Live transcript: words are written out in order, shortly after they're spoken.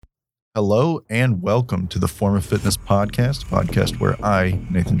Hello and welcome to the Form of Fitness podcast where I,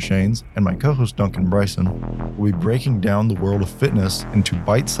 Nathan Shanes, and my co-host Duncan Bryson will be breaking down the world of fitness into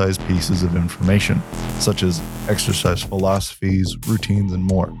bite-sized pieces of information, such as exercise philosophies, routines, and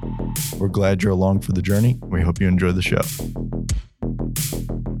more. We're glad you're along for the journey. We hope you enjoy the show.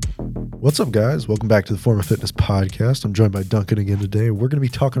 What's up, guys? Welcome back to the Form of Fitness podcast. I'm joined by Duncan again today. We're going to be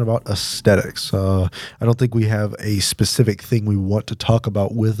talking about aesthetics. I don't think we have a specific thing we want to talk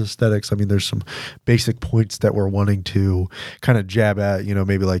about with aesthetics. I mean, there's some basic points that we're wanting to kind of jab at,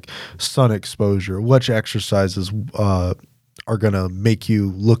 maybe like sun exposure, which exercises are going to make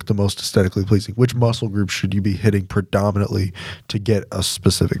you look the most aesthetically pleasing, which muscle groups should you be hitting predominantly to get a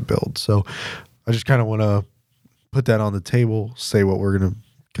specific build. So I just kind of want to put that on the table, say what we're going to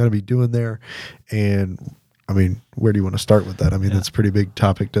kind of be doing there. And I mean, where do you want to start with that? I mean, that's a pretty big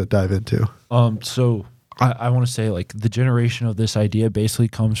topic to dive into. So I want to say, like, the generation of this idea basically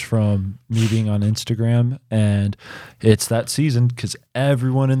comes from me being on Instagram, and it's that season because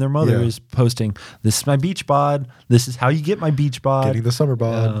everyone and their mother is posting, this is my beach bod, this is how you get my beach bod, Getting the summer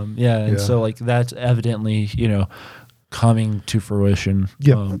bod. And so like that's evidently, coming to fruition.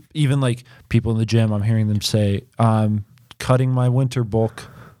 Even like people in the gym, I'm hearing them say, I'm cutting my winter bulk.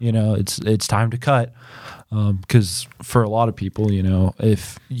 It's time to cut, because for a lot of people,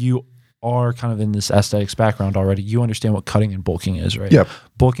 if you are kind of in this aesthetics background already, you understand what cutting and bulking is, right? Yep.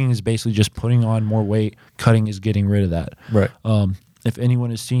 Bulking is basically just putting on more weight. Cutting is getting rid of that. Right. If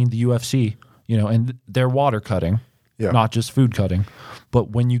anyone has seen the UFC, and they're water cutting, not just food cutting, but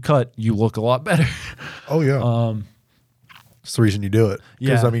when you cut, you look a lot better. Oh yeah. It's the reason you do it.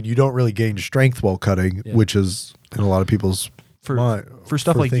 Because I mean, you don't really gain strength while cutting, which is in a lot of people's for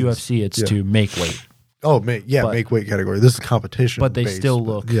stuff like things. UFC, it's to make weight. Oh, make weight category. This is competition, but they still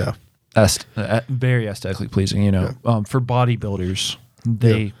look very aesthetically pleasing. For bodybuilders,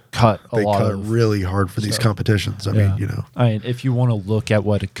 they cut a lot. They cut really hard for these competitions. I mean, if you want to look at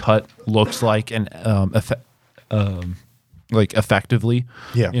what a cut looks like and effectively,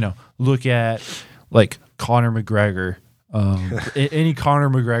 look at like Conor McGregor. Any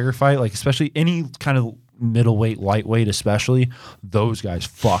Conor McGregor fight, like especially any kind of middleweight, lightweight, especially those guys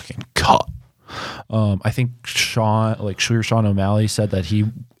fucking cut. I think Sean O'Malley said that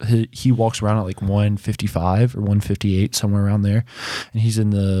he walks around at like 155 or 158, somewhere around there, and he's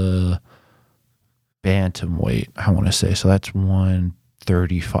in the bantamweight, I want to say. So that's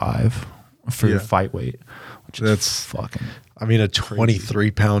 135 for fight weight, which is fucking. I mean, a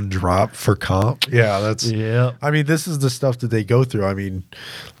 23-pound drop for comp. I mean, this is the stuff that they go through. I mean,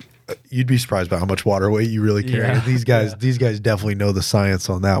 you'd be surprised by how much water weight you really carry. And these guys definitely know the science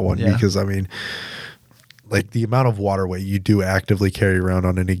on that one, because I mean, like the amount of water weight you do actively carry around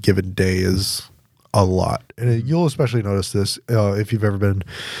on any given day is a lot. And you'll especially notice this if you've ever been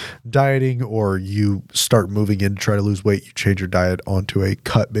dieting or you start moving in to try to lose weight, you change your diet onto a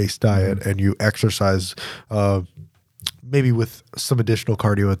cut-based diet and you exercise maybe with some additional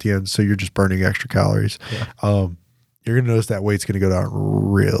cardio at the end, so you're just burning extra calories. You're going to notice that weight's going to go down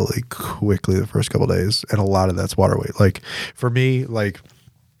really quickly the first couple of days, and a lot of that's water weight. Like for me, like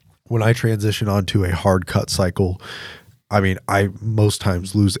when I transition onto a hard cut cycle, I mean, I most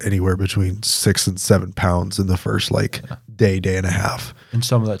times lose anywhere between 6 and 7 pounds in the first day and a half. And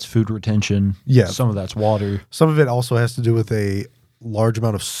some of that's food retention. Some of that's water. Some of it also has to do with a large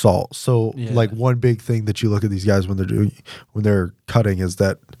amount of salt. So like one big thing that you look at these guys when they're cutting is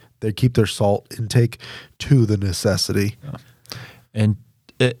that they keep their salt intake to the necessity. And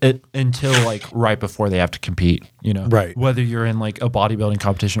until like right before they have to compete, right. Whether you're in like a bodybuilding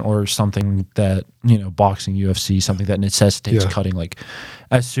competition or something that, boxing, UFC, something that necessitates cutting, like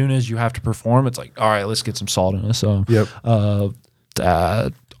as soon as you have to perform, it's like, all right, let's get some salt in this. So,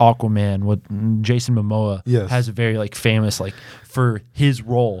 Aquaman with Jason Momoa has a very like famous, like for his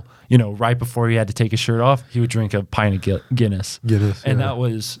role, right before he had to take his shirt off, he would drink a pint of Guinness. And that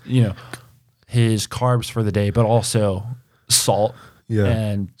was, his carbs for the day, but also salt.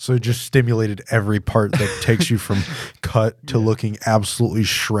 And so it just stimulated every part that takes you from cut to looking absolutely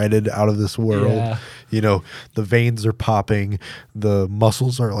shredded out of this world. The veins are popping, the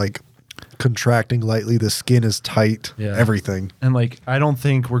muscles are like contracting lightly, the skin is tight, everything. And like I don't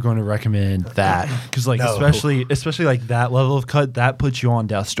think we're going to recommend that, because like especially like that level of cut, that puts you on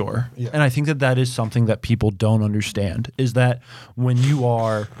death's door. And I think that is something that people don't understand, is that when you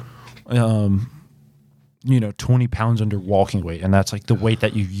are 20 pounds under walking weight, and that's like the weight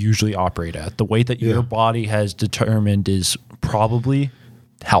that you usually operate at, the weight that your body has determined is probably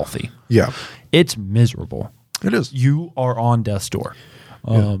healthy, it's miserable. It is. You are on death's door.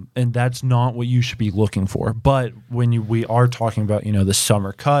 And that's not what you should be looking for. But when we are talking about, the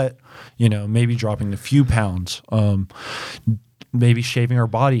summer cut, maybe dropping a few pounds, maybe shaving our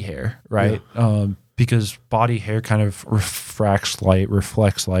body hair, right? Because body hair kind of refracts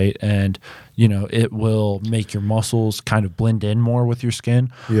light, and it will make your muscles kind of blend in more with your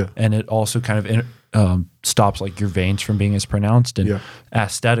skin. And it also kind of stops like your veins from being as pronounced. And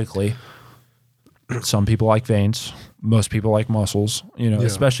aesthetically, some people like veins, most people like muscles,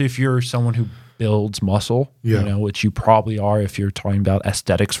 especially if you're someone who builds muscle, which you probably are if you're talking about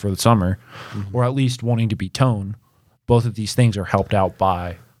aesthetics for the summer, or at least wanting to be toned. Both of these things are helped out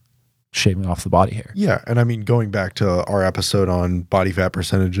by shaving off the body hair. Yeah. And I mean, going back to our episode on body fat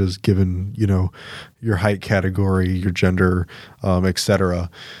percentages, given, your height category, your gender, etc.,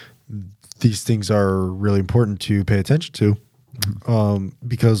 these things are really important to pay attention to.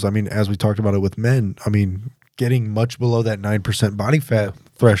 Because I mean, as we talked about it with men, I mean, getting much below that 9% body fat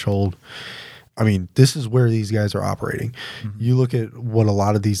threshold, I mean, this is where these guys are operating. You look at what a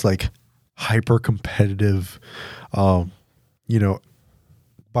lot of these like hyper competitive, bodybuilders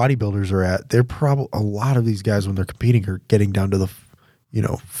are at. They're probably, a lot of these guys when they're competing are getting down to the,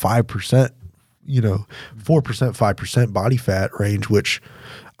 5%, 4%, 5% body fat range, which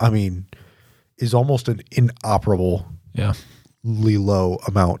I mean is almost an inoperable, low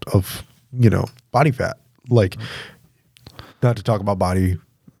amount of, body fat. Like, not to talk about body,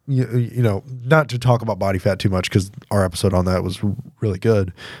 not to talk about body fat too much because our episode on that was really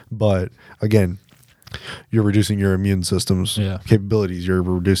good. But again, you're reducing your immune system's capabilities. You're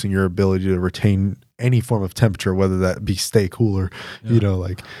reducing your ability to retain any form of temperature, whether that be stay cool or,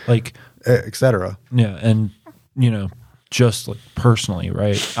 like et cetera. Yeah. And, just like personally,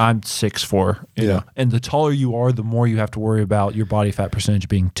 right? I'm 6'4", you know, and the taller you are, the more you have to worry about your body fat percentage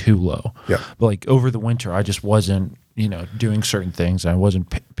being too low. Yeah. But like over the winter, I just wasn't, doing certain things. I wasn't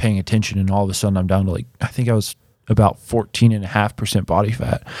paying attention, and all of a sudden I'm down to like, I think I was about 14.5% body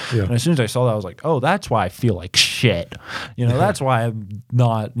fat. Yeah. And as soon as I saw that, I was like, oh, that's why I feel like shit. That's why I'm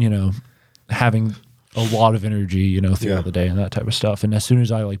not, having a lot of energy, throughout the day and that type of stuff. And as soon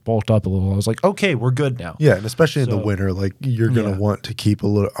as I like bulked up a little, I was like, okay, we're good now. Yeah. And especially in the winter, like you're going to want to keep a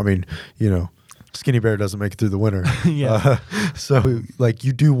little, I mean, skinny bear doesn't make it through the winter. So like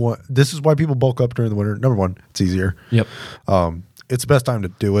you do want, this is why people bulk up during the winter. Number one, it's easier. Yep. It's the best time to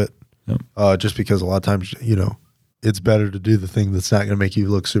do it. Yep. Just because a lot of times, it's better to do the thing that's not going to make you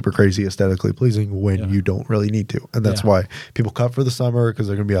look super crazy aesthetically pleasing when you don't really need to. And that's why people cut for the summer, because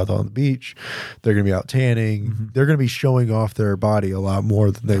they're going to be out on the beach. They're going to be out tanning. They're going to be showing off their body a lot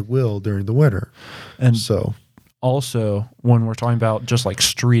more than they will during the winter. And so also when we're talking about just like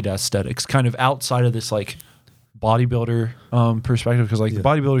street aesthetics, kind of outside of this like bodybuilder perspective, because like the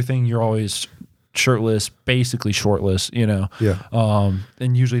bodybuilder thing, you're always shirtless, basically shortless, and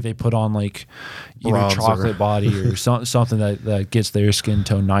usually they put on like either chocolate body or something that gets their skin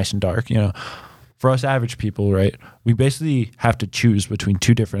tone nice and dark. For us average people, right, we basically have to choose between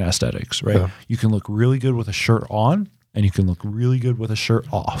two different aesthetics, right? You can look really good with a shirt on, and you can look really good with a shirt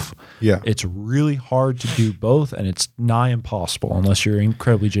off. It's really hard to do both, and it's nigh impossible unless you're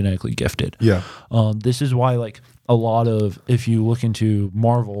incredibly genetically gifted. This is why like a lot of, if you look into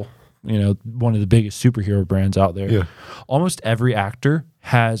Marvel, one of the biggest superhero brands out there, almost every actor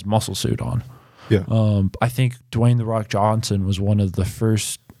has muscle suit on. I think Dwayne "The Rock" Johnson was one of the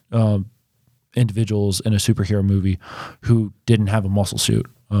first individuals in a superhero movie who didn't have a muscle suit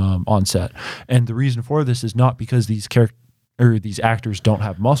on set. And the reason for this is not because these actors don't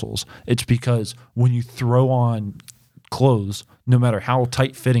have muscles. It's because when you throw on clothes, no matter how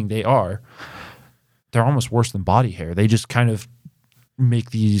tight fitting they are, they're almost worse than body hair. They just kind of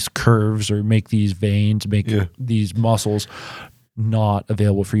make these curves or make these veins, make these muscles not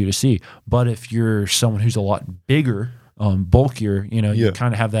available for you to see. But if you're someone who's a lot bigger, bulkier, you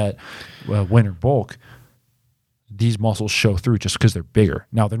kind of have that winter bulk, these muscles show through just because they're bigger.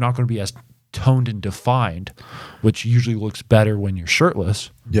 Now, they're not going to be as toned and defined, which usually looks better when you're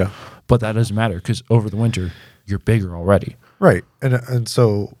shirtless. But that doesn't matter because over the winter, you're bigger already. Right. And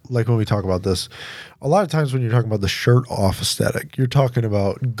so like when we talk about this, a lot of times when you're talking about the shirt off aesthetic, you're talking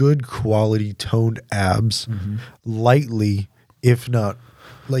about good quality toned abs, lightly, if not,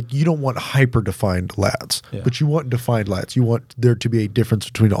 like you don't want hyper defined lats, but you want defined lats. You want there to be a difference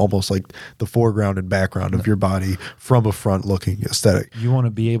between almost like the foreground and background of your body from a front looking aesthetic. You want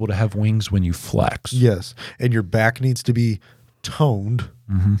to be able to have wings when you flex. Yes. And your back needs to be toned.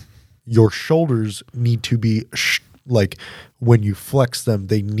 Your shoulders need to be like when you flex them,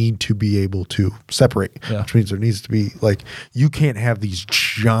 they need to be able to separate, which means there needs to be like, you can't have these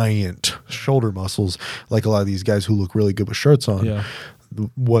giant shoulder muscles like a lot of these guys who look really good with shirts on.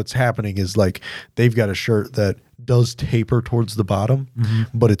 what's happening is like they've got a shirt that does taper towards the bottom,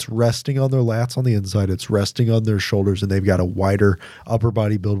 but it's resting on their lats on the inside. It's resting on their shoulders, and they've got a wider upper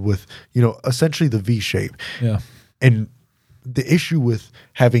body build with, essentially the V shape. Yeah. And the issue with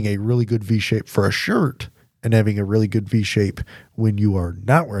having a really good V shape for a shirt and having a really good V shape when you are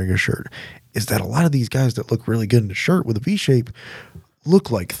not wearing a shirt is that a lot of these guys that look really good in a shirt with a V shape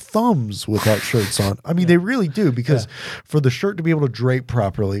look like thumbs without shirts on. I mean, they really do, because for the shirt to be able to drape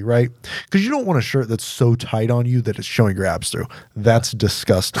properly, right? Because you don't want a shirt that's so tight on you that it's showing your abs through. That's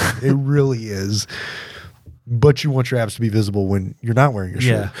disgusting. It really is. But you want your abs to be visible when you're not wearing your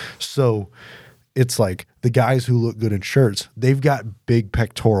shirt. So it's like the guys who look good in shirts, they've got big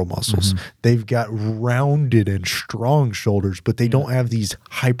pectoral muscles. They've got rounded and strong shoulders, but they don't have these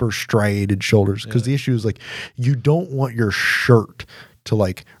hyper striated shoulders, because the issue is like you don't want your shirt to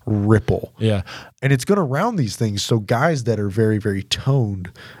like ripple. Yeah. And it's going to round these things. So guys that are very, very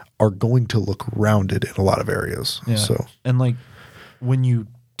toned are going to look rounded in a lot of areas. Yeah. So, and like when you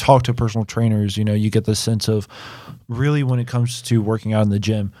talk to personal trainers, you get the sense of really when it comes to working out in the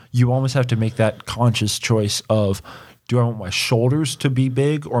gym, you almost have to make that conscious choice of, do I want my shoulders to be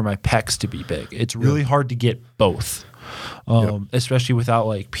big or my pecs to be big? It's really hard to get both. Especially without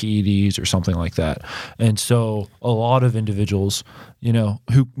like PEDs or something like that. And so a lot of individuals,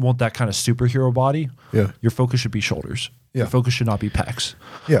 who want that kind of superhero body, your focus should be shoulders. Your focus should not be pecs.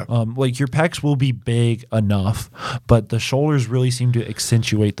 Like your pecs will be big enough, but the shoulders really seem to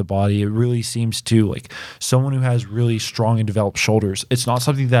accentuate the body. It really seems to, like, someone who has really strong and developed shoulders, it's not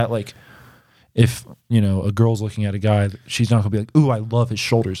something that, like, if, a girl's looking at a guy, she's not going to be like, ooh, I love his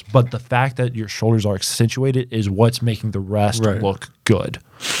shoulders. But the fact that your shoulders are accentuated is what's making the rest look good.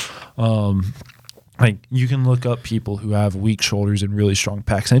 Like, you can look up people who have weak shoulders and really strong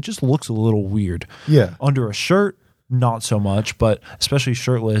pecs, and it just looks a little weird. Under a shirt, not so much, but especially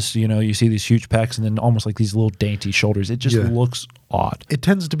shirtless, you see these huge pecs and then almost like these little dainty shoulders. It just looks odd. It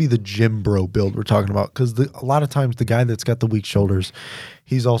tends to be the gym bro build we're talking about, because a lot of times the guy that's got the weak shoulders,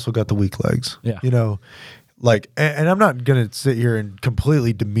 he's also got the weak legs. Like, and I'm not going to sit here and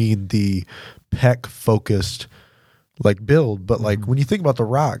completely demean the pec focused like build, but like when you think about The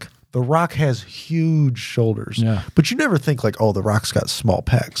Rock has huge shoulders, but you never think like, oh, The Rock's got small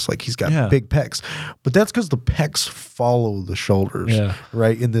pecs. Like, he's got big pecs, but that's because the pecs follow the shoulders,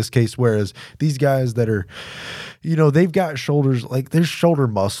 right? In this case, whereas these guys that are, they've got shoulders, like there's shoulder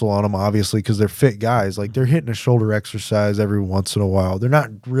muscle on them, obviously, because they're fit guys. Like, they're hitting a shoulder exercise every once in a while. They're not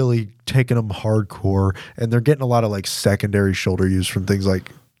really taking them hardcore, and they're getting a lot of like secondary shoulder use from things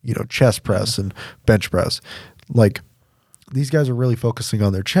like, chest press and bench press. Like, these guys are really focusing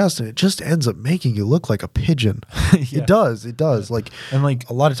on their chest, and it just ends up making you look like a pigeon. It does. Like, and like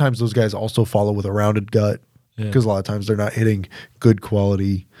a lot of times those guys also follow with a rounded gut, because a lot of times they're not hitting good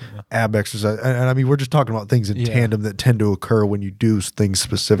quality ab exercise. And I mean, we're just talking about things in tandem that tend to occur when you do things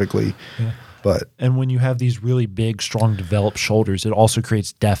specifically. And when you have these really big, strong, developed shoulders, it also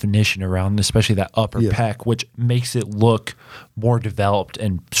creates definition around, especially that upper pec, which makes it look more developed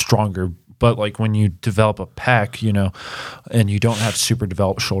and stronger. But like when you develop a pec, and you don't have super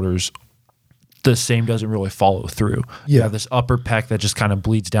developed shoulders, the same doesn't really follow through. You have this upper pec that just kind of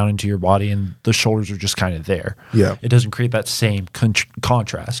bleeds down into your body, and the shoulders are just kind of there. It doesn't create that same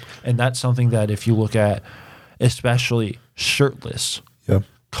contrast. And that's something that if you look at, especially shirtless,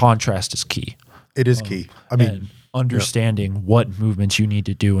 contrast is key. It is key. I mean, understanding what movements you need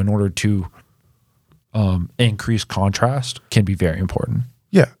to do in order to increase contrast can be very important.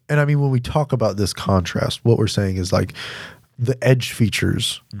 Yeah. And I mean, when we talk about this contrast, what we're saying is like the edge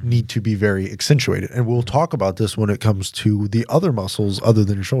features need to be very accentuated. And we'll talk about this when it comes to the other muscles other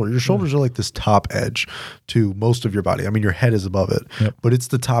than your shoulder. Your shoulders are like this top edge to most of your body. I mean, your head is above it, but it's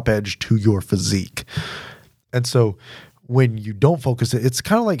the top edge to your physique. And so when you don't focus it, it's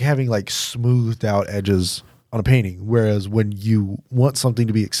kind of like having like smoothed out edges on a painting. Whereas when you want something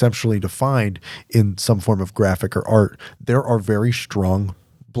to be exceptionally defined in some form of graphic or art, there are very strong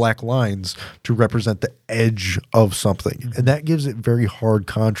black lines to represent the edge of something. And that gives it very hard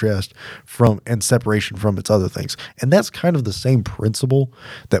contrast from and separation from its other things. And that's kind of the same principle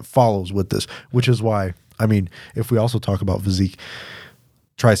that follows with this, which is why, I mean, if we also talk about physique,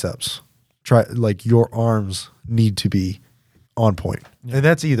 triceps, like your arms need to be on point. And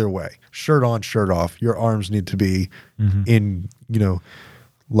that's either way. Shirt on, shirt off. Your arms need to be in,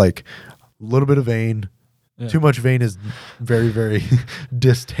 like a little bit of vein. Too much vein is very, very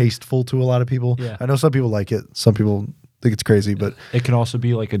distasteful to a lot of people. I know some people like it. Some people think it's crazy, but it can also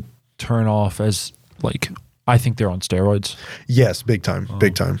be like a turn off, as like, I think they're on steroids. Yes, big time,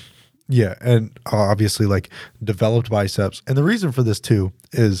 big time. Yeah, and obviously like developed biceps. And the reason for this too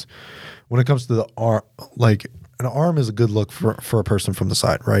is when it comes to the arm, like an arm is a good look for a person from the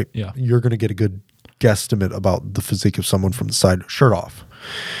side, right? Yeah. You're going to get a good guesstimate about the physique of someone from the side. Shirt off.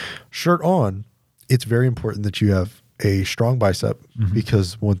 Shirt on, it's very important that you have a strong bicep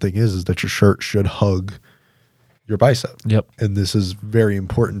because one thing is that your shirt should hug your bicep. Yep. And this is very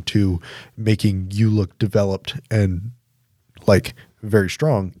important to making you look developed and like very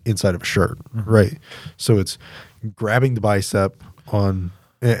strong inside of a shirt, right? So it's grabbing the bicep on,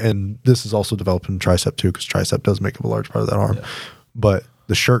 and this is also developed in tricep too, because tricep does make up a large part of that arm. Yeah. But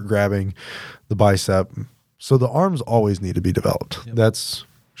the shirt grabbing, the bicep, so the arms always need to be developed. Yep. That's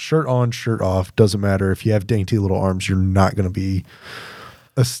shirt on, shirt off, doesn't matter. If you have dainty little arms, you're not going to be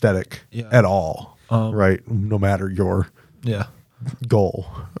aesthetic at all, right? No matter your goal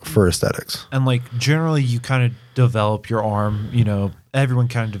for aesthetics. And like generally you kind of develop your arm, you know, everyone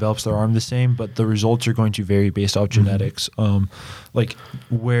kind of develops their arm the same, but the results are going to vary based off genetics. Like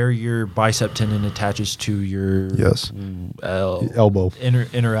where your bicep tendon attaches to your elbow,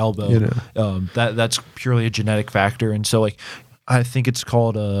 inner elbow, that's purely a genetic factor. And so like I think it's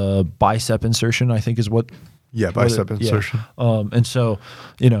called a bicep insertion, I think is what bicep insertion. And so,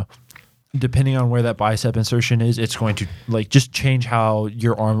 you know, depending on where that bicep insertion is, it's going to like just change how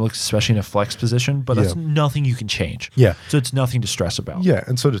your arm looks, especially in a flex position. But that's nothing you can change. Yeah. So it's nothing to stress about. Yeah.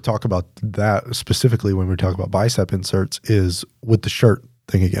 And so to talk about that specifically when we talk about bicep inserts is with the shirt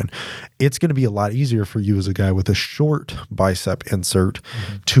thing again. It's going to be a lot easier for you as a guy with a short bicep insert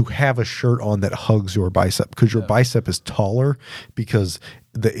to have a shirt on that hugs your bicep because your bicep is taller because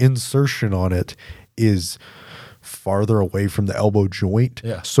the insertion on it is farther away from the elbow joint.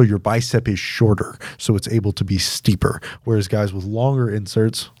 Yeah. So your bicep is shorter. So it's able to be steeper. Whereas guys with longer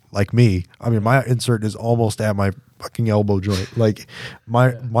inserts like me, I mean, my insert is almost at my fucking elbow joint. Like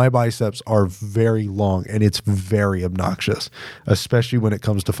my biceps are very long and it's very obnoxious, especially when it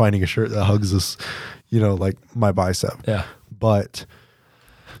comes to finding a shirt that hugs this, you know, like my bicep. Yeah. But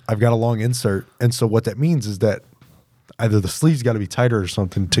I've got a long insert. And so what that means is that either the sleeve's got to be tighter or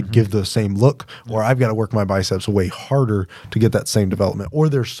something to give the same look, or I've got to work my biceps way harder to get that same development. Or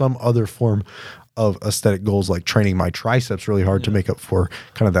there's some other form of aesthetic goals like training my triceps really hard to make up for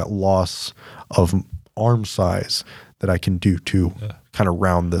kind of that loss of arm size that I can do to kind of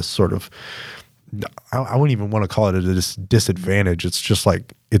round this sort of, I wouldn't even want to call it a disadvantage. It's just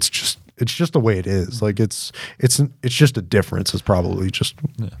like, it's just the way it is. Like it's just a difference is probably just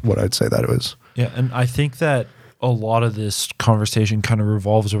what I'd say that it is. Yeah. And I think that a lot of this conversation kind of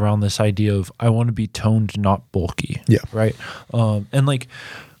revolves around this idea of I want to be toned, not bulky. Yeah. Right. And like,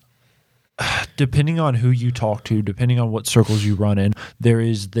 depending on who you talk to, depending on what circles you run in, there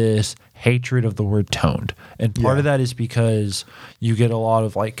is this hatred of the word toned. And part of that is because you get a lot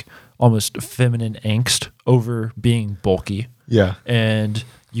of like almost feminine angst over being bulky. Yeah. And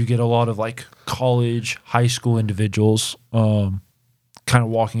you get a lot of like college, high school individuals, kind of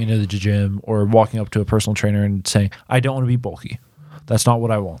walking into the gym or walking up to a personal trainer and saying, I don't want to be bulky. That's not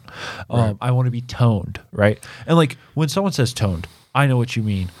what I want. I want to be toned, right? And like when someone says toned, I know what you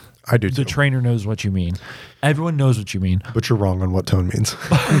mean. I do too. The trainer knows what you mean. Everyone knows what you mean. But you're wrong on what tone means.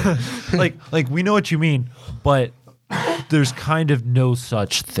 like we know what you mean, but there's kind of no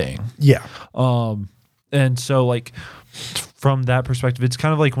such thing. Yeah. And so like from that perspective, it's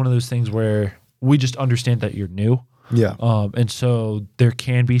kind of like one of those things where we just understand that you're new. Yeah. And so there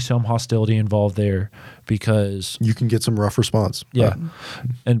can be some hostility involved there because you can get some rough response. Yeah.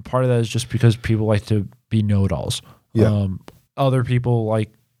 And part of that is just because people like to be know-it-alls. Yeah. Other people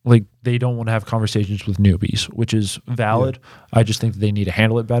like they don't want to have conversations with newbies, which is valid. Yeah. I just think that they need to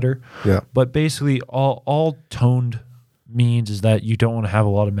handle it better. Yeah. But basically all toned means is that you don't want to have a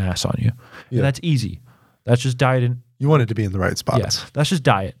lot of mass on you. Yeah. And that's easy. That's just diet and you want it to be in the right spots. Yeah, that's just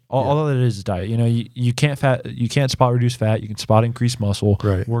diet. All that it is diet. You know, you can't spot reduce fat. You can spot increase muscle.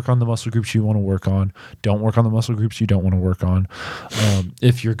 Right. Work on the muscle groups you want to work on. Don't work on the muscle groups you don't want to work on.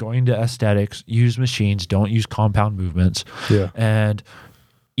 If you're going to aesthetics, use machines. Don't use compound movements. Yeah. And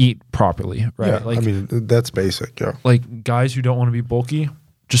eat properly. Right. Yeah. Like, I mean, that's basic. Yeah. Like guys who don't want to be bulky,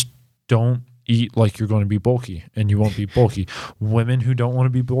 just don't eat like you're going to be bulky, and you won't be bulky. Women who don't want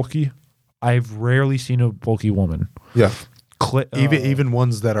to be bulky, I've rarely seen a bulky woman. Yeah. Even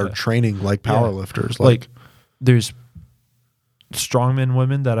ones that are training like powerlifters. Like there's strongman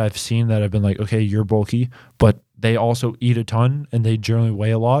women that I've seen that have been like, okay, you're bulky, but they also eat a ton and they generally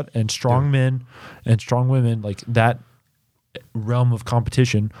weigh a lot. And strong men and strong women, like that realm of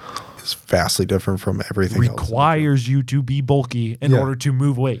competition, is vastly different from everything else. Requires you to be bulky in order to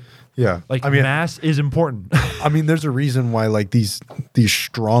move weight. Yeah. Like, I mean, mass is important. I mean, there's a reason why, like, these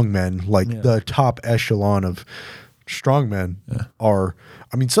strong men, like the top echelon of strong men are,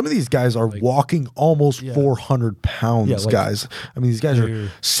 I mean, some of these guys are like, walking almost 400 pounds, like, guys. I mean, these guys are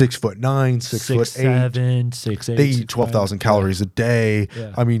 6'9", 6'8", 6'8". They eat 12,000 calories a day.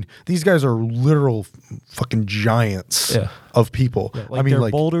 Yeah. I mean, these guys are literal fucking giants of people. Yeah, like, I mean, they're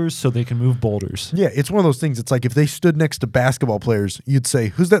like, boulders, so they can move boulders. Yeah, it's one of those things. It's like if they stood next to basketball players, you'd say,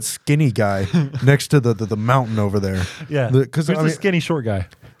 "Who's that skinny guy next to the mountain over there?" Yeah, because the skinny short guy.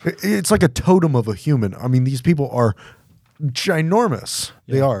 It's like a totem of a human. I mean, these people are ginormous.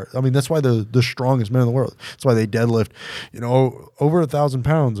 Yeah. They are. I mean, that's why they're the strongest men in the world. That's why they deadlift, over 1,000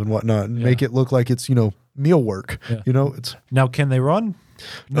 pounds and whatnot, and make it look like it's, meal work. Yeah. It's now. Can they run?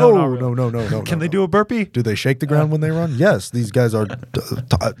 No. Can they do a burpee? Do they shake the ground when they run? Yes. These guys are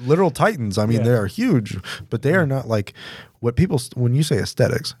literal titans. I mean, they are huge, but they are not like what people, when you say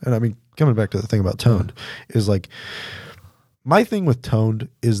aesthetics, and I mean, coming back to the thing about toned, is like, my thing with toned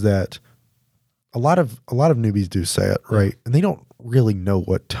is that a lot of newbies do say it, right? And they don't really know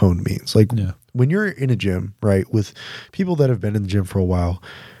what toned means. Like when you're in a gym, right, with people that have been in the gym for a while,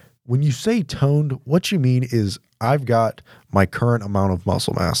 when you say toned, what you mean is I've got my current amount of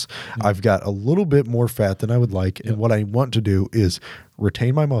muscle mass. I've got a little bit more fat than I would like. And what I want to do is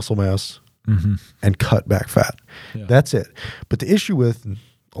retain my muscle mass and cut back fat. Yeah. That's it. But the issue with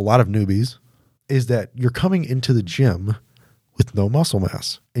a lot of newbies is that you're coming into the gym with no muscle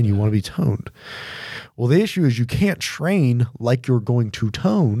mass and you want to be toned. Well, the issue is you can't train like you're going to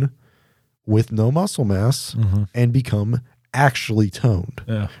tone with no muscle mass and become actually toned.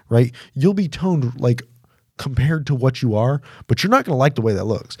 Yeah. Right? You'll be toned like compared to what you are, but you're not going to like the way that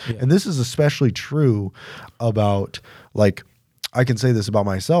looks. Yeah. And this is especially true about, like, I can say this about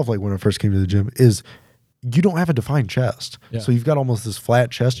myself, like when I first came to the gym, is you don't have a defined chest. Yeah. So you've got almost this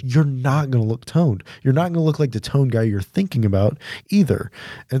flat chest. You're not going to look toned. You're not going to look like the toned guy you're thinking about either.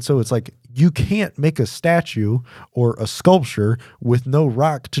 And so it's like you can't make a statue or a sculpture with no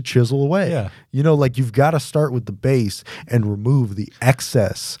rock to chisel away. Yeah. Like you've got to start with the base and remove the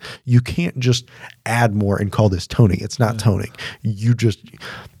excess. You can't just add more and call this toning. It's not toning.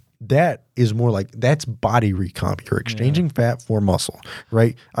 That is more like, that's body recomp. You're exchanging fat for muscle,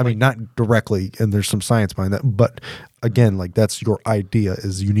 right? I mean, not directly, and there's some science behind that, but again, like that's your idea,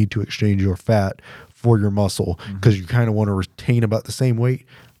 is you need to exchange your fat for your muscle because you kind of want to retain about the same weight,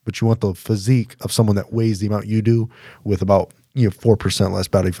 but you want the physique of someone that weighs the amount you do with about 4% less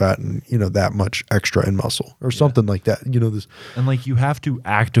body fat and that much extra in muscle or something like that. This, and like you have to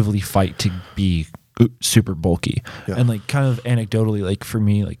actively fight to be super bulky. Yeah. And like kind of anecdotally, like for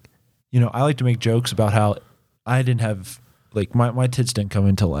me, like I like to make jokes about how I didn't have, like, my tits didn't come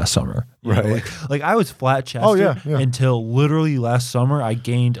until last summer. Right. Like I was flat chested until literally last summer. I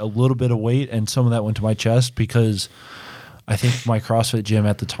gained a little bit of weight, and some of that went to my chest because I think my CrossFit gym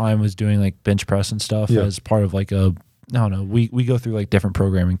at the time was doing like bench press and stuff as part of like a, I don't know, we go through like different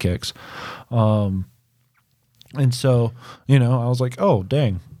programming kicks. And so, I was like, oh,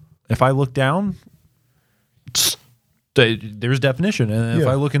 dang, if I look down, there's definition, and if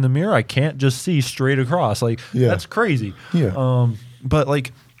I look in the mirror, I can't just see straight across. Like that's crazy. But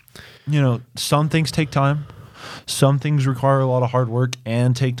like, some things take time. Some things require a lot of hard work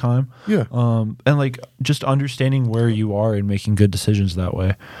and take time. And like just understanding where you are and making good decisions that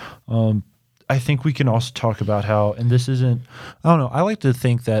way. I think we can also talk about how, and this isn't, I don't know, I like to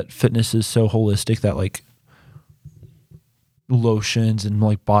think that fitness is so holistic that like lotions and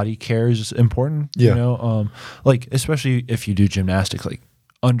like body care is important, like especially if you do gymnastics, like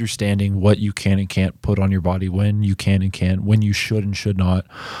understanding what you can and can't put on your body, when you can and can't, when you should and should not,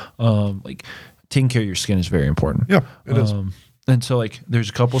 like taking care of your skin is very important. Yeah, it is. And so like there's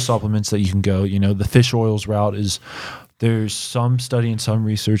a couple supplements that you can go, the fish oils route is, there's some study and some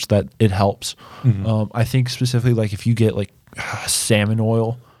research that it helps. I think specifically like if you get like salmon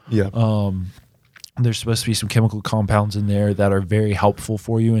oil, there's supposed to be some chemical compounds in there that are very helpful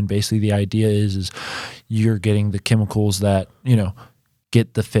for you. And basically the idea is you're getting the chemicals that,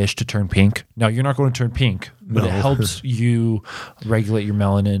 get the fish to turn pink. Now you're not going to turn pink, but it helps you regulate your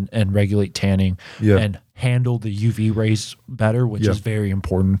melanin and regulate tanning and handle the UV rays better, which is very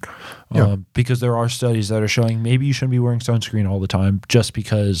important. Because there are studies that are showing maybe you shouldn't be wearing sunscreen all the time just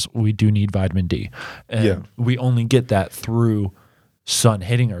because we do need vitamin D. And we only get that through sun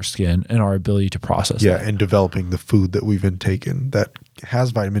hitting our skin and our ability to process that. And developing the food that we've intaken that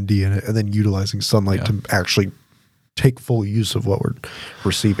has vitamin D in it, and then utilizing sunlight to actually take full use of what we're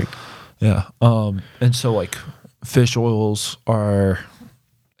receiving. And so like fish oils are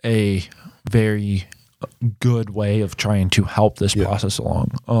a very good way of trying to help this process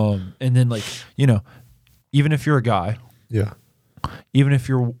along. And then like, you know, even if you're a guy, even if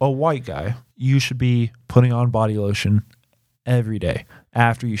you're a white guy, you should be putting on body lotion every day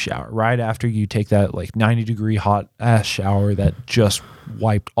after you shower, right after you take that like 90-degree hot ass shower that just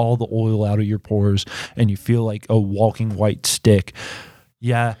wiped all the oil out of your pores and you feel like a walking white stick.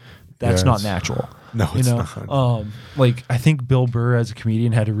 Yeah, that's not natural. No, it's not. Like I think Bill Burr as a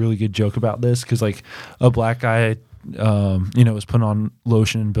comedian had a really good joke about this because like a black guy you know, was putting on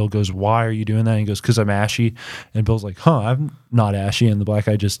lotion and Bill goes, "Why are you doing that?" And he goes, "'Cause I'm ashy." And Bill's like, "Huh, I'm not ashy." And the black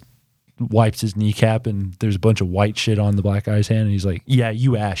guy just wipes his kneecap and there's a bunch of white shit on the black guy's hand and he's like, "Yeah,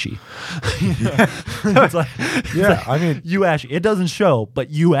 you ashy." It's like, I mean, you ashy. It doesn't show, but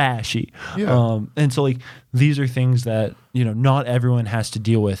you ashy. And so like these are things that, you know, not everyone has to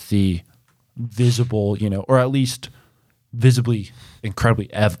deal with the visible, you know, or at least visibly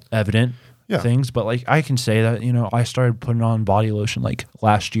incredibly evident things. But like I can say that, you know, I started putting on body lotion like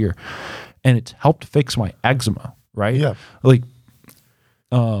last year and it's helped fix my eczema, right? Yeah. Like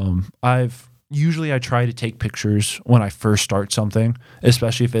I try to take pictures when I first start something,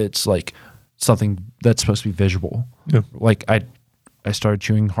 especially if it's like something that's supposed to be visual. Yeah. Like I started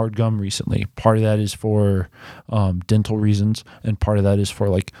chewing hard gum recently. Part of that is for dental reasons, and part of that is for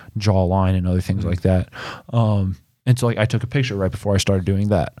like jawline and other things like that. And so like I took a picture right before I started doing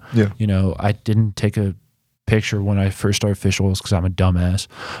that. Yeah. You know, I didn't take a picture when I first started fish oils because I'm a dumbass.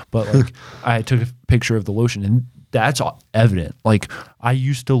 But like I took a picture of the lotion and that's all evident. Like I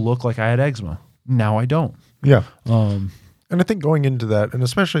used to look like I had eczema. Now I don't. Yeah. And I think going into that, and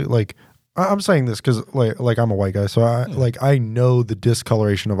especially like I'm saying this because like I'm a white guy, so I know the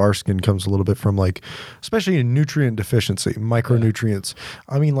discoloration of our skin comes a little bit from like, especially in nutrient deficiency, micronutrients.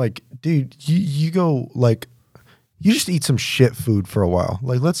 I mean, like, dude, you go like, you just eat some shit food for a while.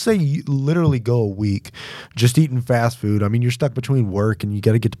 Like, let's say you literally go a week just eating fast food. I mean, you're stuck between work and you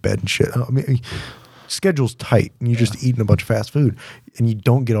got to get to bed and shit. I mean, schedule's tight and you're just eating a bunch of fast food and you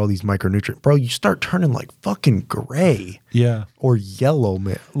don't get all these micronutrients. Bro, you start turning like fucking gray. Yeah. Or yellow,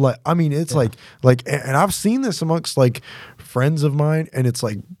 man. Like, I mean, it's like, and I've seen this amongst like friends of mine and it's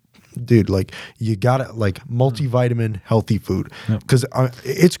like, dude, like you gotta like multivitamin healthy food because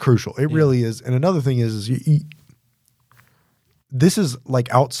it's crucial. It really is. And another thing is this is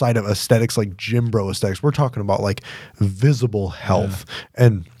like outside of aesthetics, like gym bro aesthetics. We're talking about like visible health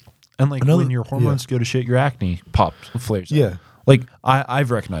and like when your hormones go to shit, your acne flares. Yeah. Like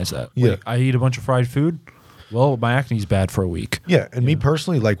I've recognized that. Yeah. Like, I eat a bunch of fried food. Well, my acne's bad for a week. Yeah. And me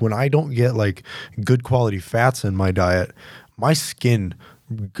personally, like when I don't get like good quality fats in my diet, my skin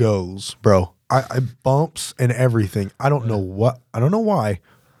goes, bro. I bumps and everything. I don't know why.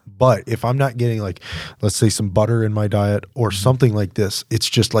 But if I'm not getting like, let's say some butter in my diet or something like this, it's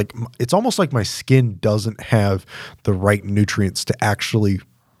just like, it's almost like my skin doesn't have the right nutrients to actually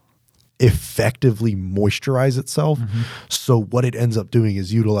effectively moisturize itself. So what it ends up doing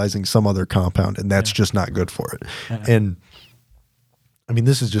is utilizing some other compound and that's just not good for it. And I mean,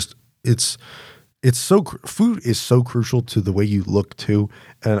 this is just, food is so crucial to the way you look too.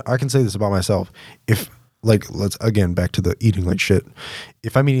 And I can say this about myself. If like, let's again, back to the eating like shit.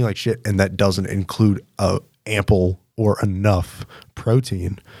 If I'm eating like shit and that doesn't include ample or enough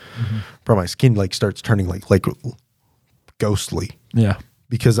protein, bro, my skin like starts turning like ghostly. Yeah.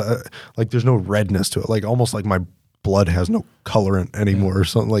 Because like there's no redness to it. Like almost like my blood has no colorant anymore or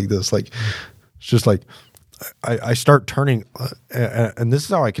something like this. Like it's just like I start turning and this is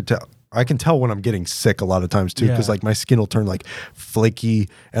how I can tell. I can tell when I'm getting sick a lot of times too, because like my skin will turn like flaky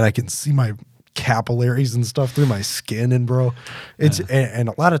and I can see my capillaries and stuff through my skin. And bro, it's and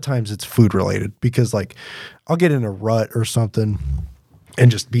a lot of times it's food related because like I'll get in a rut or something and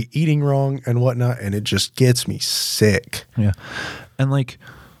just be eating wrong and whatnot, and it just gets me sick. Yeah. And like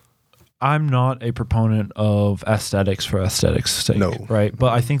I'm not a proponent of aesthetics for aesthetics' sake, right?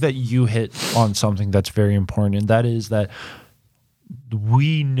 But I think that you hit on something that's very important, and that is that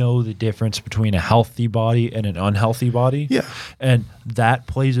we know the difference between a healthy body and an unhealthy body. Yeah. And that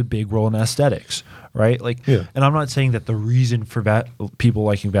plays a big role in aesthetics, right? Like, and I'm not saying that the reason for people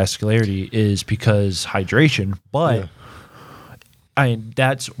liking vascularity is because hydration, but I mean,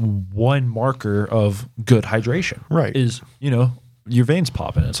 that's one marker of good hydration. Right. Is, you know, your veins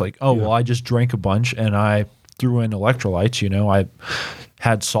popping. It's like, oh, well, I just drank a bunch and I threw in electrolytes, you know, I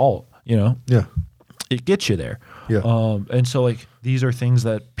had salt, you know. Yeah. It gets you there. Yeah. And so like these are things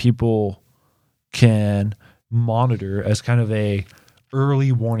that people can monitor as kind of a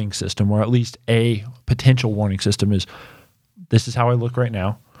early warning system, or at least a potential warning system is, this is how I look right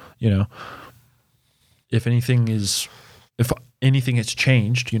now. You know, if anything is, if anything has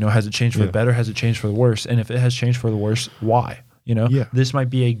changed, has it changed for the better? Has it changed for the worse? And if it has changed for the worse, why? This might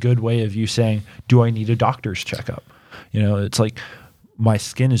be a good way of you saying, do I need a doctor's checkup? It's like my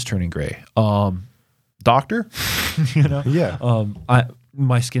skin is turning gray. Doctor,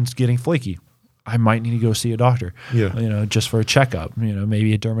 my skin's getting flaky. I might need to go see a doctor, just for a checkup,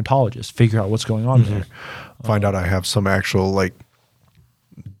 maybe a dermatologist, figure out what's going on there. Find out I have some actual like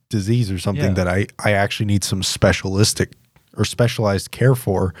disease or something that I actually need some specialized care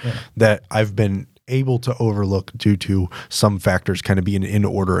for that I've been able to overlook due to some factors kind of being in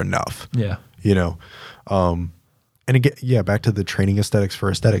order enough. Yeah. And again, back to the training aesthetics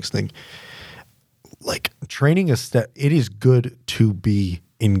for aesthetics thing. Like training it is good to be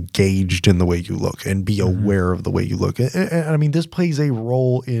engaged in the way you look and be aware of the way you look. And I mean, this plays a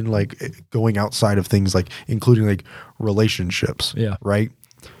role in like going outside of things like including like relationships. Yeah. Right.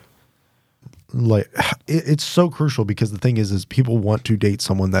 Like it's so crucial because the thing is people want to date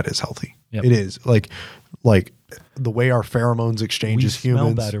someone that is healthy. Yep. It is like the way our pheromones exchange as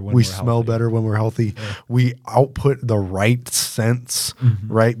humans, we smell better when we're healthy. Yeah. We output the right scents,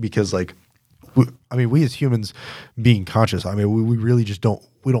 right? Because like, we as humans being conscious, we really just don't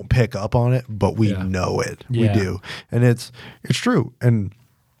pick up on it, but we know it. Yeah. We do. And it's true. And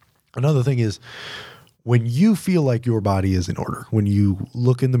another thing is, when you feel like your body is in order, when you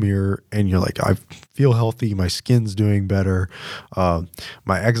look in the mirror and you're like, I feel healthy, my skin's doing better,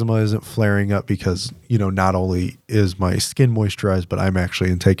 my eczema isn't flaring up because, not only is my skin moisturized, but I'm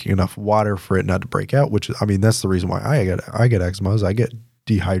actually taking enough water for it not to break out, which, that's the reason why I get eczema is I get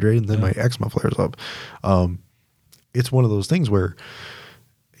dehydrated and then my eczema flares up. It's one of those things where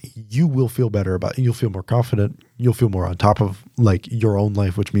you will feel better you'll feel more confident, you'll feel more on top of like your own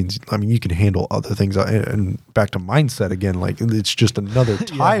life, which means, you can handle other things. And back to mindset again, like it's just another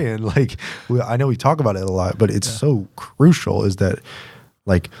tie-in. Like I know we talk about it a lot, but it's so crucial is that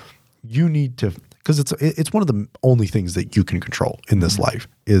like you need to, because it's one of the only things that you can control in this life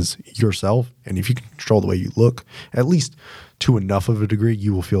is yourself. And if you can control the way you look, at least to enough of a degree,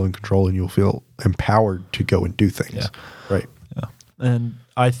 you will feel in control and you'll feel empowered to go and do things. Yeah. Right. Yeah. And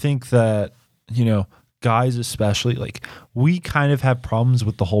I think that, guys especially, like we kind of have problems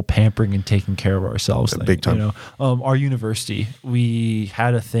with the whole pampering and taking care of ourselves thing. Big time. Our university, we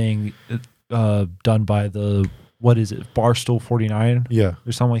had a thing done by the, what is it, Barstool 49? Yeah.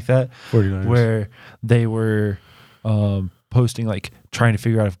 Or something like that. 49ers. Where they were posting, like trying to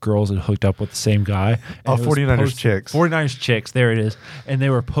figure out if girls had hooked up with the same guy. And 49ers chicks. 49ers chicks, there it is. And they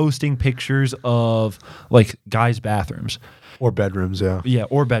were posting pictures of like guys' bathrooms. Or bedrooms, yeah. Yeah,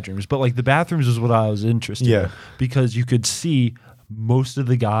 or bedrooms. But like the bathrooms is what I was interested in. Because you could see most of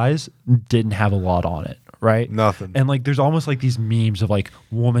the guys didn't have a lot on it, right? Nothing. And like there's almost like these memes of like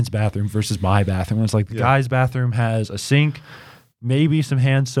woman's bathroom versus my bathroom. It's like the guy's bathroom has a sink, maybe some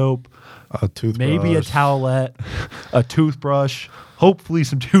hand soap, a toothbrush, maybe a towelette, a toothbrush, hopefully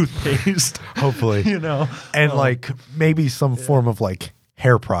some toothpaste. Hopefully. And like maybe some form of like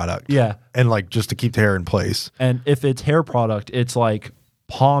hair product. Yeah. And like just to keep the hair in place. And if it's hair product, it's like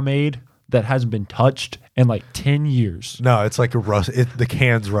pomade that hasn't been touched in like 10 years. No, it's like the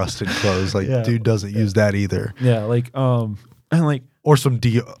can's rusted clothes. Like dude doesn't use that either. Yeah, like and like or some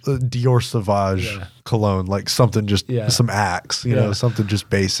Dior Sauvage cologne, like something just some Axe, you know, something just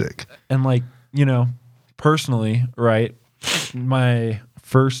basic. And like, personally, right, my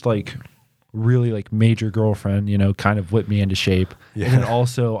first like really like major girlfriend, kind of whipped me into shape. Yeah. And then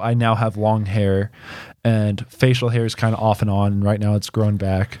also I now have long hair and facial hair is kind of off and on. And right now it's grown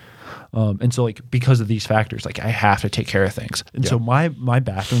back. And so like, because of these factors, like I have to take care of things. And so my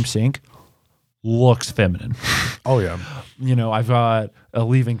bathroom sink looks feminine. Oh yeah. I've got a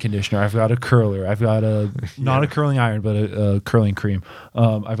leave-in conditioner. I've got a curler. I've got not a curling iron, but a curling cream.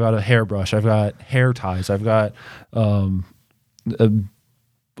 I've got a hairbrush. I've got hair ties. I've got,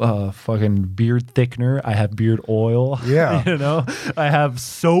 fucking beard thickener. I have beard oil. Yeah. I have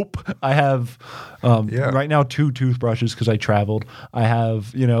soap. I have right now 2 toothbrushes because I traveled. I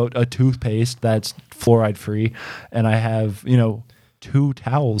have, a toothpaste that's fluoride free. And I have, 2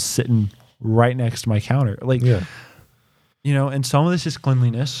 towels sitting right next to my counter. Like, and some of this is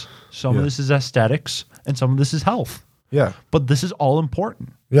cleanliness. Some of this is aesthetics. And some of this is health. Yeah. But this is all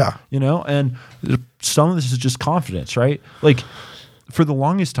important. Yeah. And some of this is just confidence, right? Like, for the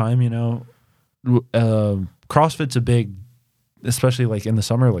longest time, CrossFit's a big, especially like in the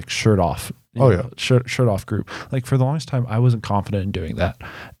summer, like shirt off. Shirt off group. Like for the longest time, I wasn't confident in doing that.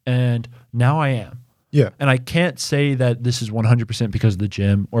 And now I am. Yeah. And I can't say that this is 100% because of the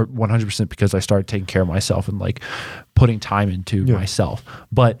gym or 100% because I started taking care of myself and like putting time into myself.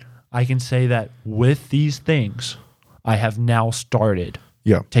 But I can say that with these things, I have now started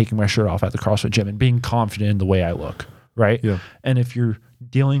taking my shirt off at the CrossFit gym and being confident in the way I look, right? Yeah. And if you're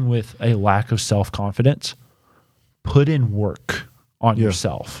dealing with a lack of self-confidence, put in work on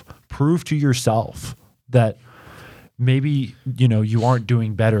yourself. Prove to yourself that maybe, you aren't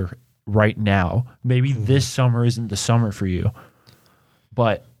doing better right now. Maybe this summer isn't the summer for you,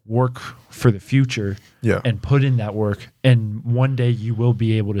 but work for the future and put in that work. And one day you will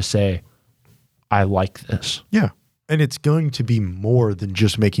be able to say, I like this. Yeah. And it's going to be more than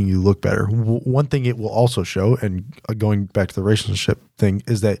just making you look better. One thing it will also show, and going back to the relationship thing,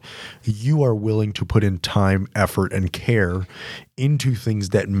 is that you are willing to put in time, effort, and care into things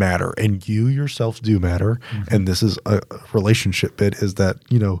that matter. And you yourself do matter. And this is a relationship bit, is that,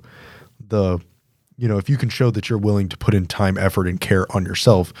 if you can show that you're willing to put in time, effort, and care on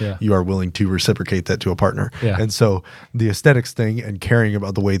yourself, you are willing to reciprocate that to a partner. Yeah. And so the aesthetics thing and caring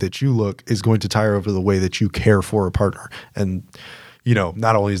about the way that you look is going to tire over the way that you care for a partner. And,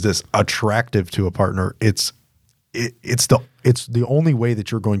 not only is this attractive to a partner, it's the only way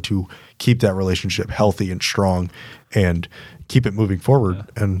that you're going to keep that relationship healthy and strong and keep it moving forward.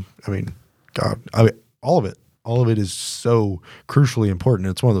 Yeah. And all of it is so crucially important.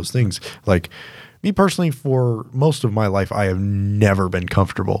 It's one of those things, like, me personally, for most of my life, I have never been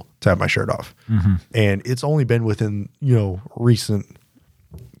comfortable to have my shirt off. And it's only been within, recent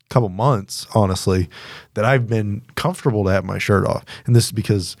couple months, honestly, that I've been comfortable to have my shirt off. And this is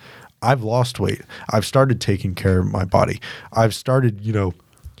because I've lost weight. I've started taking care of my body. I've started,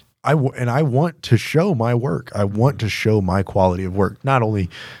 I want to show my work. I want to show my quality of work, not only,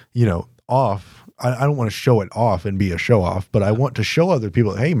 off. I don't want to show it off and be a show off, but I want to show other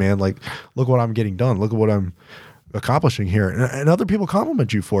people, hey man, like, look what I'm getting done. Look at what I'm accomplishing here. And other people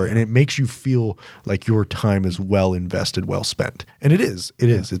compliment you for it. And it makes you feel like your time is well invested, well spent. And it is.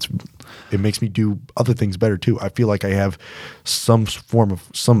 It makes me do other things better too. I feel like I have some form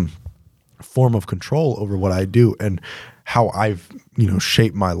of control over what I do and how I've,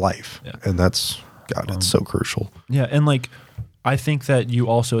 shaped my life. Yeah. And that's, it's so crucial. Yeah. And like, I think that you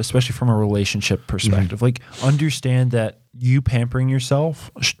also, especially from a relationship perspective, like, understand that you pampering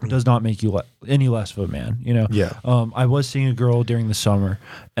yourself does not make you any less of a man, Yeah. I was seeing a girl during the summer,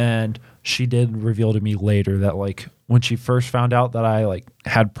 and she did reveal to me later that, like, when she first found out that I, like,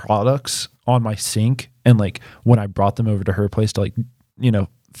 had products on my sink, and, like, when I brought them over to her place to, like,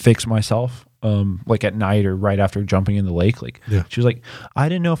 fix myself, like at night or right after jumping in the lake, like, she was like, I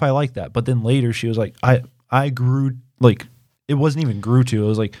didn't know if I liked that. But then later she was like, I grew, like, it wasn't even grew to. It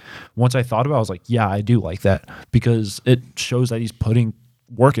was like, once I thought about it, I was like, yeah, I do like that, because it shows that he's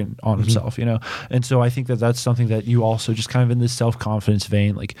working on himself, And so I think that that's something that you also just kind of in this self-confidence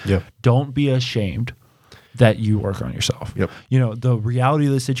vein, like, don't be ashamed that you work on yourself. Yep. The reality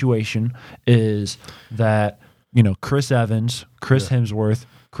of the situation is that, Chris Evans, Chris Hemsworth,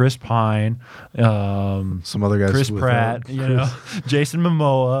 Chris Pine, some other guys, Chris Pratt, Jason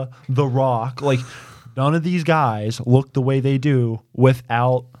Momoa, The Rock, like, none of these guys look the way they do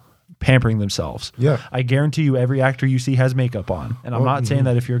without pampering themselves. Yeah. I guarantee you every actor you see has makeup on. And I'm not saying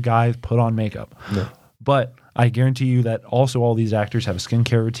that if you're a guy, put on makeup. No. But I guarantee you that also all these actors have a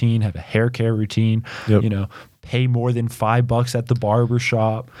skincare routine, have a hair care routine, pay more than $5 at the barber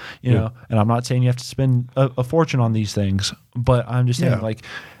shop, know. And I'm not saying you have to spend a fortune on these things, but I'm just saying, like,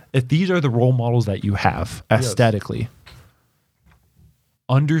 if these are the role models that you have aesthetically,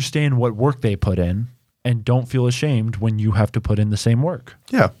 understand what work they put in, and don't feel ashamed when you have to put in the same work.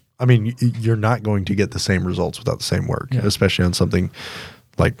 Yeah. I mean, you're not going to get the same results without the same work, especially on something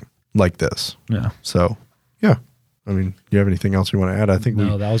like this. Yeah. So, yeah. I mean, do you have anything else you want to add? I think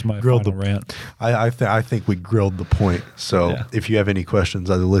that was my final rant. I think we grilled the point. So if you have any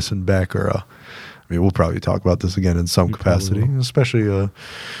questions, either listen back or, we'll probably talk about this again in some capacity, especially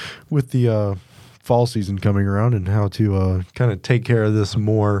with the fall season coming around and how to kind of take care of this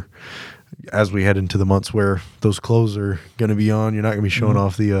more as we head into the months where those clothes are going to be on. You're not going to be showing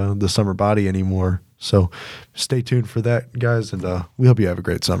off the summer body anymore. So stay tuned for that, guys, and we hope you have a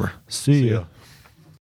great summer. See ya.